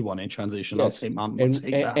against ball. anyone in transition. Yes. I'll And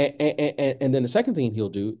take and, that. and then the second thing he'll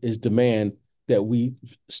do is demand that we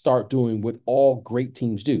start doing what all great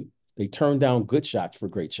teams do. They turn down good shots for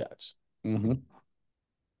great shots. Mm-hmm.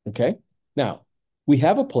 Okay. Now, we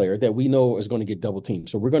have a player that we know is going to get double teamed.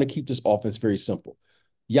 So we're going to keep this offense very simple.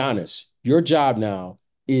 Giannis, your job now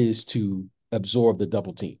is to absorb the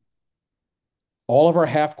double team. All of our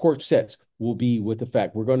half court sets will be with the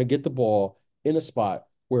fact we're going to get the ball in a spot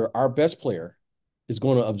where our best player is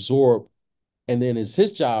going to absorb, and then it's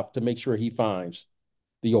his job to make sure he finds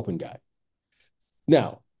the open guy.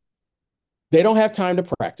 Now, they don't have time to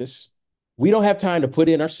practice. We don't have time to put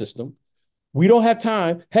in our system. We don't have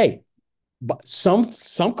time. Hey, but some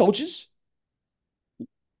coaches,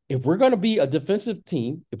 if we're going to be a defensive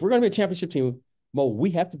team, if we're going to be a championship team, Mo,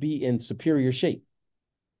 we have to be in superior shape.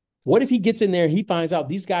 What if he gets in there and he finds out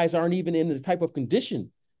these guys aren't even in the type of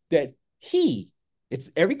condition that it's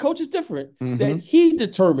every coach is different, that he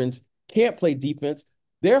determines can't play defense.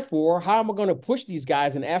 Therefore, how am I going to push these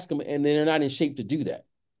guys and ask them, and they're not in shape to do that?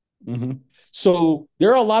 Mm-hmm. So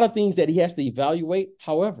there are a lot of things that he has to evaluate.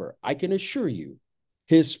 However, I can assure you,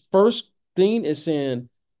 his first thing is saying,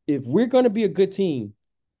 if we're going to be a good team,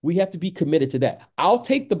 we have to be committed to that. I'll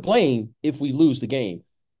take the blame if we lose the game,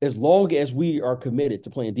 as long as we are committed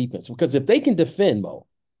to playing defense. Because if they can defend, Mo,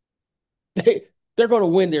 they're going to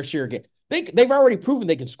win their share game. They've already proven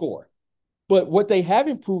they can score. But what they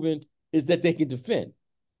haven't proven is that they can defend.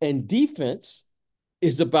 And defense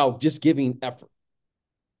is about just giving effort.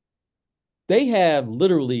 They have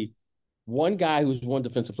literally one guy who's won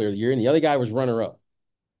Defensive Player of the Year, and the other guy was runner-up.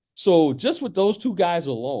 So just with those two guys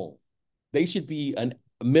alone, they should be a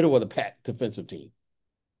middle of the pack defensive team.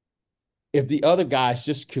 If the other guys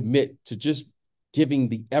just commit to just giving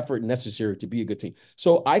the effort necessary to be a good team.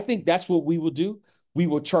 So I think that's what we will do. We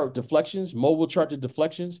will chart deflections. Mo will chart the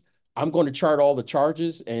deflections. I'm going to chart all the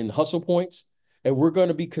charges and hustle points, and we're going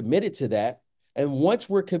to be committed to that. And once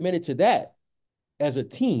we're committed to that as a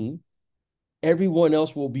team, everyone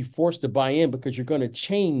else will be forced to buy in because you're going to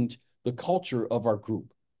change the culture of our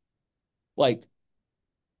group. Like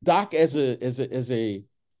Doc as a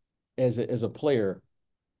player,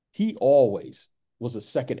 he always was a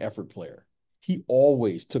second effort player. He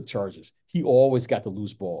always took charges. He always got the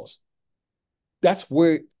loose balls. That's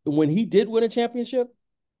where, when he did win a championship,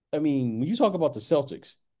 I mean, when you talk about the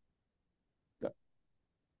Celtics,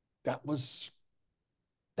 that was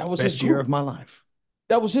his Best year group. of my life.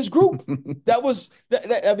 That was his group.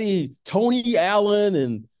 I mean, Tony Allen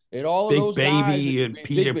and all of Big those guys. Baby and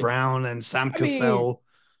PJ Brown and Sam Cassell.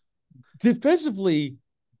 Defensively,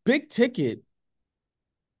 big ticket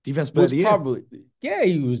Defensive player of was the year. probably, yeah,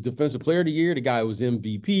 he was defensive player of the year. The guy was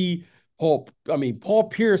MVP. Paul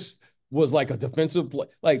Pierce was like a defensive,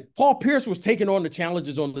 like Paul Pierce was taking on the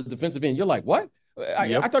challenges on the defensive end. You're like, what?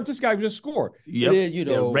 I thought this guy would just score. Yep.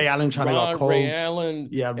 Then, Ray Allen trying to go cold. Ray Allen.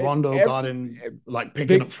 Yeah, Rondo guarding, like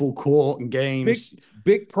picking up full court in games.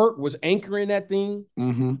 Big Perk was anchoring that thing.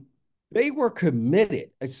 Mm-hmm. They were committed.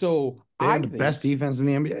 So they had the best defense in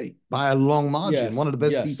the NBA by a long margin. Yes, one of the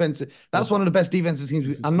best defensive. That's one of the best defensive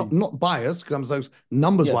teams. I'm not biased because I'm so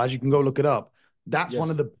numbers wise. You can go look it up. That's one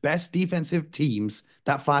of the best defensive teams,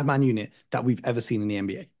 that 5-man unit that we've ever seen in the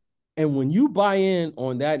NBA. And when you buy in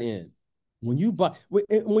on that end, when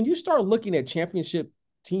you start looking at championship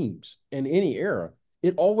teams in any era,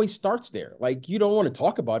 it always starts there. Like, you don't want to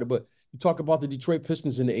talk about it, but you talk about the Detroit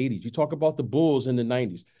Pistons in the 80s. You talk about the Bulls in the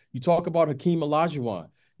 90s. You talk about Hakeem Olajuwon.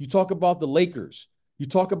 You talk about the Lakers You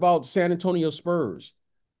talk about San Antonio Spurs.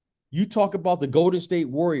 You talk about the Golden State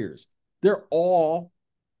Warriors.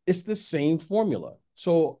 It's the same formula.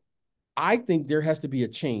 So I think there has to be a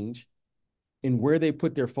change in where they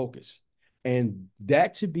put their focus. And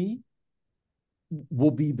that, to me, will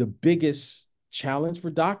be the biggest challenge for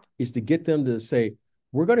Doc, is to get them to say,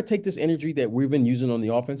 we're going to take this energy that we've been using on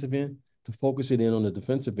the offensive end to focus it in on the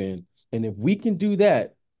defensive end. And if we can do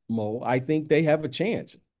that, Mo, I think they have a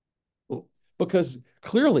chance. Because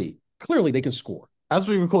clearly they can score. As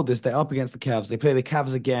we record this, they're up against the Cavs. They play the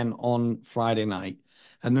Cavs again on Friday night,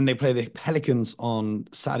 and then they play the Pelicans on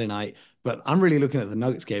Saturday night. But I'm really looking at the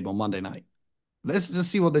Nuggets game on Monday night. Let's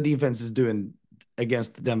just see what the defense is doing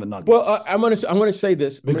against the Denver Nuggets. Well, I'm gonna say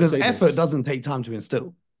this because effort doesn't take time to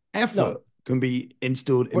instill. Effort can be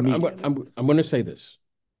instilled immediately. I'm going to say this.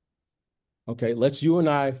 Okay, you and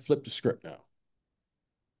I flip the script now.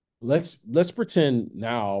 Let's pretend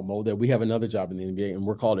now, Mo, that we have another job in the NBA and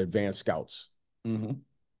we're called advanced scouts. Mm-hmm.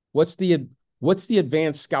 What's the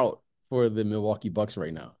advanced scout for the Milwaukee Bucks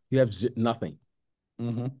right now? You have nothing.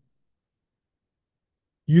 Mm-hmm.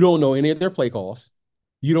 You don't know any of their play calls.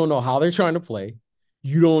 You don't know how they're trying to play.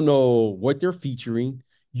 You don't know what they're featuring.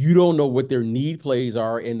 You don't know what their need plays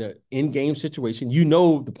are in the in-game situation. You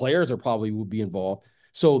know the players will be involved.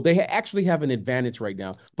 So they actually have an advantage right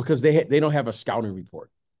now because they don't have a scouting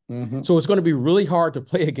report. Mm-hmm. So it's going to be really hard to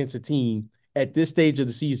play against a team at this stage of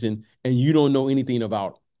the season and you don't know anything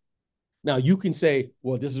about it. Now, you can say,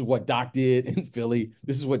 well, this is what Doc did in Philly.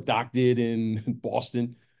 This is what Doc did in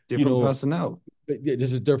Boston. Different personnel.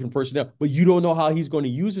 This is different personnel. But you don't know how he's going to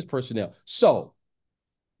use his personnel. So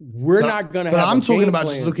we're not going to have But I'm talking about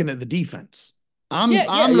plan. Just looking at the defense. I'm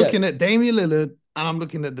looking at Damian Lillard, and I'm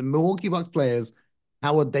looking at the Milwaukee Bucks players.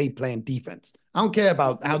 How are they playing defense? I don't care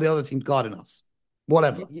about how the other team's guarding us.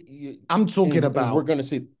 Whatever. I'm talking about. And we're going to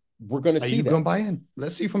see. We're going to see. Are you going to buy in?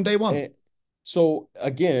 Let's see from day one. And so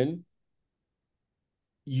again,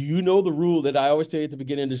 you know the rule that I always tell you at the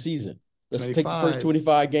beginning of the season. Let's 25. take the first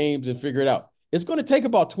 25 games and figure it out. It's going to take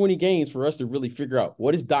about 20 games for us to really figure out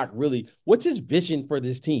what's his vision for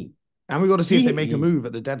this team. And we got to see if they make a move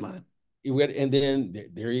at the deadline. And then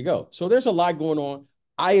there you go. So there's a lot going on.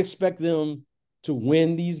 I expect them to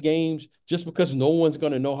win these games just because no one's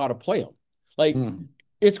going to know how to play them. Like,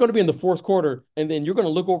 it's going to be in the fourth quarter, and then you're going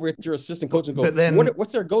to look over at your assistant coach and go, then,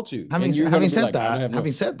 what's their go-to? Having said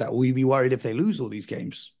that, will you be worried if they lose all these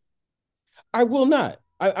games? I will not.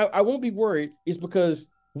 I won't be worried. It's because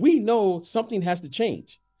we know something has to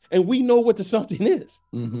change, and we know what the something is.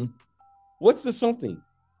 Mm-hmm. What's the something?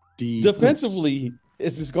 Defensively,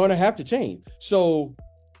 it's going to have to change. So,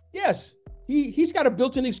 yes, he's got a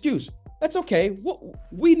built-in excuse. That's okay.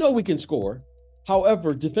 We know we can score.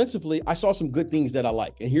 However, defensively, I saw some good things that I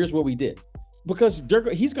like, and here's what we did. Because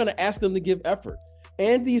he's going to ask them to give effort.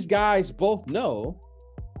 And these guys both know,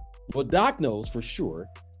 well, Doc knows for sure,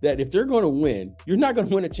 that if they're going to win, you're not going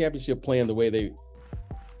to win a championship playing the way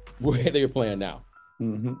they're playing now.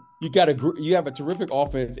 Mm-hmm. You have a terrific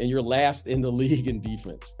offense, and you're last in the league in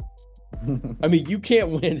defense. I mean, you can't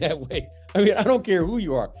win that way. I mean, I don't care who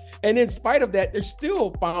you are. And in spite of that, they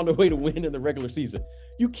still found a way to win in the regular season.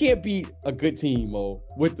 You can't beat a good team, Mo,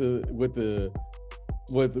 with the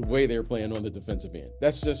way they're playing on the defensive end.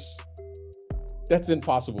 That's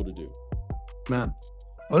impossible to do. Man,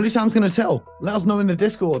 only time's going to tell. Let us know in the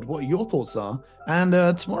Discord what your thoughts are. And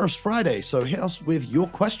tomorrow's Friday, so hit us with your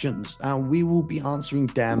questions, and we will be answering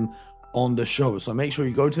them on the show. So make sure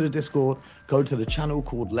you go to the Discord, go to the channel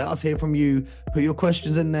called Let Us Hear From You, put your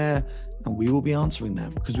questions in there, and we will be answering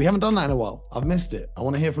them because we haven't done that in a while. I've missed it. I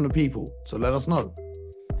want to hear from the people, so let us know.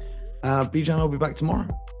 Bijan will be back tomorrow,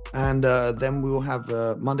 and then we will have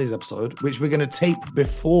Monday's episode, which we're going to tape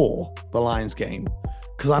before the Lions game,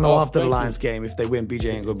 because I know after the Lions game, if they win,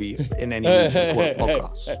 BJ ain't going to be in any mood to record a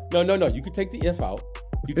podcast. No. You can take the if out.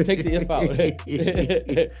 You can take the if out.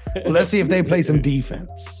 Well, let's see if they play some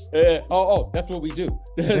defense. That's what we do.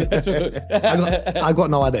 I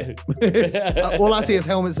got no idea. All I see is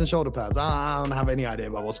helmets and shoulder pads. I don't have any idea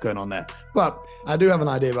about what's going on there. But I do have an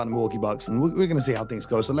idea about the Milwaukee Bucks, and we're going to see how things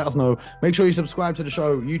go. So let us know. Make sure you subscribe to the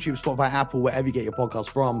show, YouTube, Spotify, Apple, wherever you get your podcast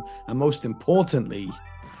from. And most importantly,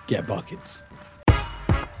 get buckets.